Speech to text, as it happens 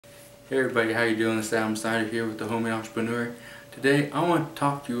Hey everybody, how you doing? This is Adam Snyder here with the Homemade Entrepreneur. Today I want to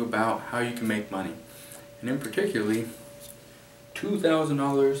talk to you about how you can make money, and in particularly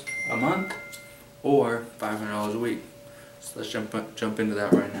 $2,000 a month or $500 a week. So let's jump into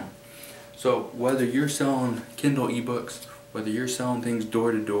that right now. So whether you're selling Kindle ebooks, whether you're selling things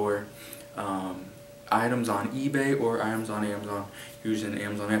door to door, items on eBay or items on Amazon using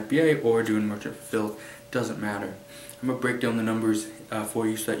Amazon FBA or doing merchant fulfilled, doesn't matter. I'm going to break down the numbers for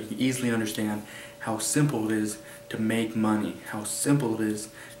you so that you can easily understand how simple it is to make money, how simple it is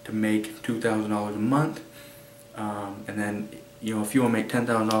to make $2,000 a month, and then if you want to make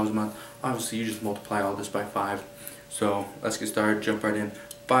 $10,000 a month, obviously you just multiply all this by 5. So let's get started, jump right in.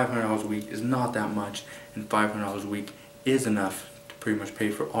 $500 a week is not that much, and $500 a week is enough to pretty much pay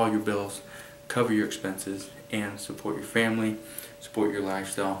for all your bills, cover your expenses, and support your family, support your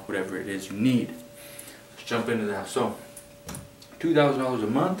lifestyle, whatever it is you need. Let's jump into that. So $2,000 a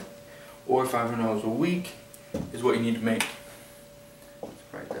month or $500 a week is what you need to make. Let's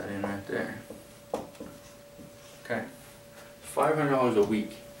write that in right there. Okay, $500 a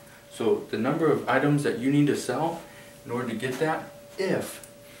week. So the number of items that you need to sell in order to get that, if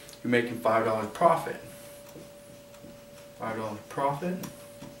you're making $5 profit, $5 profit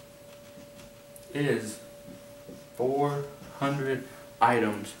is 400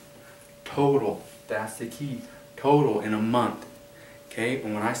 items total. That's the key. Total in a month. Okay,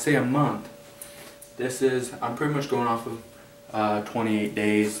 and when I say a month, this is, I'm pretty much going off of 28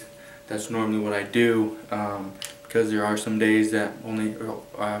 days. That's normally what I do, because there are some days that only,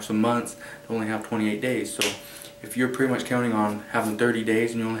 some months that only have 28 days. So if you're pretty much counting on having 30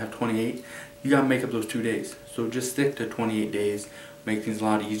 days and you only have 28, you gotta make up those 2 days. So just stick to 28 days, make things a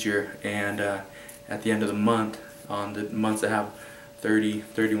lot easier, and at the end of the month, on the months that have 30,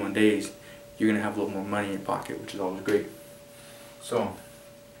 31 days, you're gonna have a little more money in your pocket, which is always great. So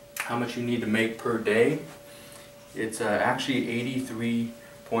how much you need to make per day? It's actually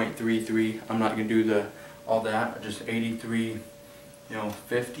 83.33. I'm not gonna do all that, just 83,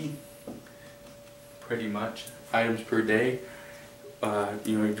 50 pretty much items per day.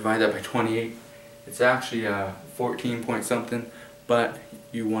 You divide that by 28, it's actually 14 point something, but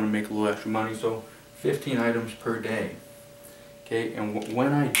you want to make a little extra money, so 15 items per day. Okay, and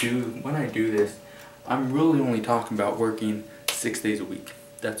when I do this, I'm really only talking about working 6 days a week.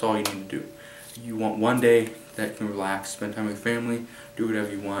 That's all you need to do. You want one day that you can relax, spend time with your family, do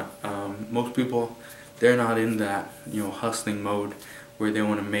whatever you want. Most people, they're not in that hustling mode where they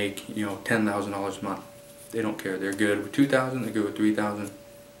want to make $10,000 a month. They don't care. They're good with $2,000. They're good with $3,000.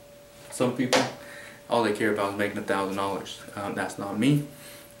 Some people, all they care about is making $1,000. That's not me.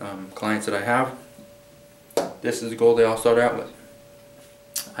 Clients that I have, this is the goal they all start out with.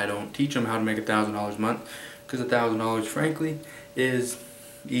 I don't teach them how to make $1,000 a month, because $1,000, frankly, is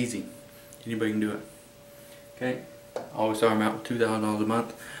easy. Anybody can do it. Okay, I always start them out with $2,000 a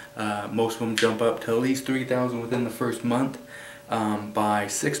month. Most of them jump up to at least $3,000 within the first month. By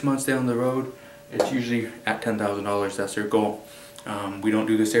 6 months down the road, it's usually at $10,000. That's their goal. We don't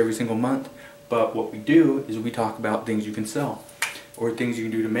do this every single month, but what we do is we talk about things you can sell, or things you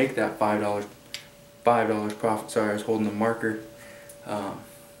can do to make that $5 profit. Sorry, I was holding the marker.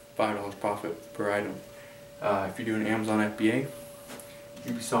 $5 profit per item. If you're doing Amazon FBA,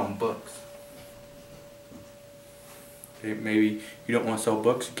 you'd be selling books. Okay, maybe you don't want to sell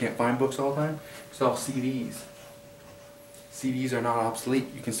books, you can't find books all the time, sell CDs. CDs are not obsolete,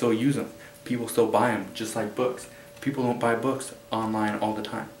 you can still use them. People still buy them, just like books. People don't buy books online all the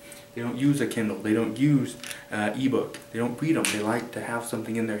time. They don't use a Kindle, they don't use ebook, they don't read them. They like to have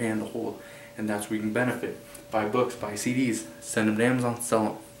something in their hand to hold, and that's where you can benefit. Buy books, buy CDs, send them to Amazon, sell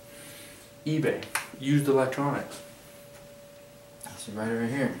them. eBay, used electronics. That's right over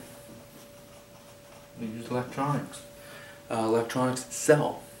here. Used electronics. Electronics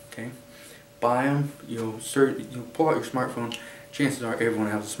sell. Okay, buy them. You pull out your smartphone. Chances are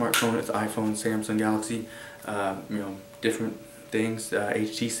everyone has a smartphone. It's iPhone, Samsung Galaxy, different things,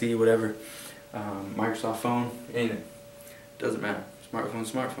 HTC, whatever, Microsoft phone, anything. Doesn't matter.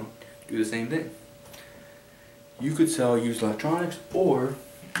 Smartphone. Do the same thing. You could sell used electronics, or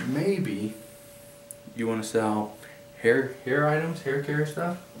maybe you want to sell hair items, hair care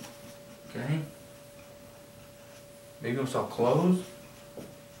stuff. Okay. Maybe you want to sell clothes.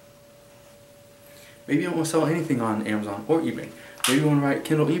 Maybe you don't want to sell anything on Amazon or eBay. Maybe you want to write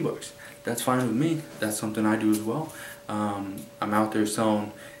Kindle ebooks. That's fine with me. That's something I do as well. I'm out there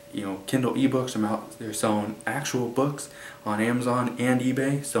selling, Kindle ebooks. I'm out there selling actual books on Amazon and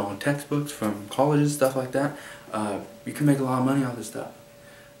eBay, selling textbooks from colleges, stuff like that. You can make a lot of money off this stuff.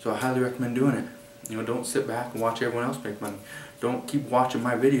 So I highly recommend doing it. Don't sit back and watch everyone else make money. Don't keep watching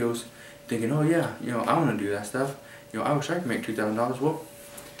my videos thinking, oh yeah, you know, I want to do that stuff. You know, I wish I could make $2,000. Well,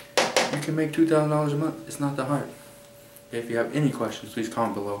 you can make $2,000 a month. It's not that hard. If you have any questions, please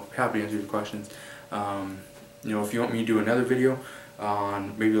comment below. Happy to answer your questions. You know, if you want me to do another video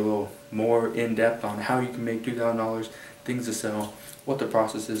on maybe a little more in-depth on how you can make $2,000, things to sell, what the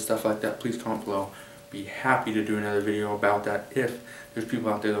process is, stuff like that, please comment below. Be happy to do another video about that if there's people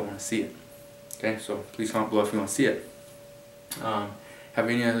out there that want to see it. Okay, so please comment below if you want to see it. Have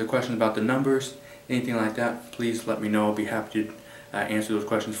any other questions about the numbers, anything like that, please let me know. I'll be happy to answer those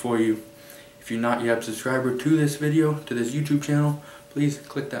questions for you. If you're not yet a subscriber to this video, to this YouTube channel, please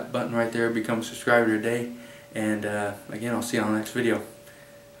click that button right there, become a subscriber today. And again, I'll see you on the next video.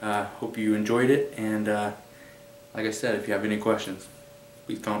 Hope you enjoyed it, and like I said, if you have any questions,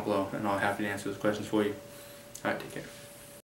 please comment below and I'll be happy to answer those questions for you. Alright, take care.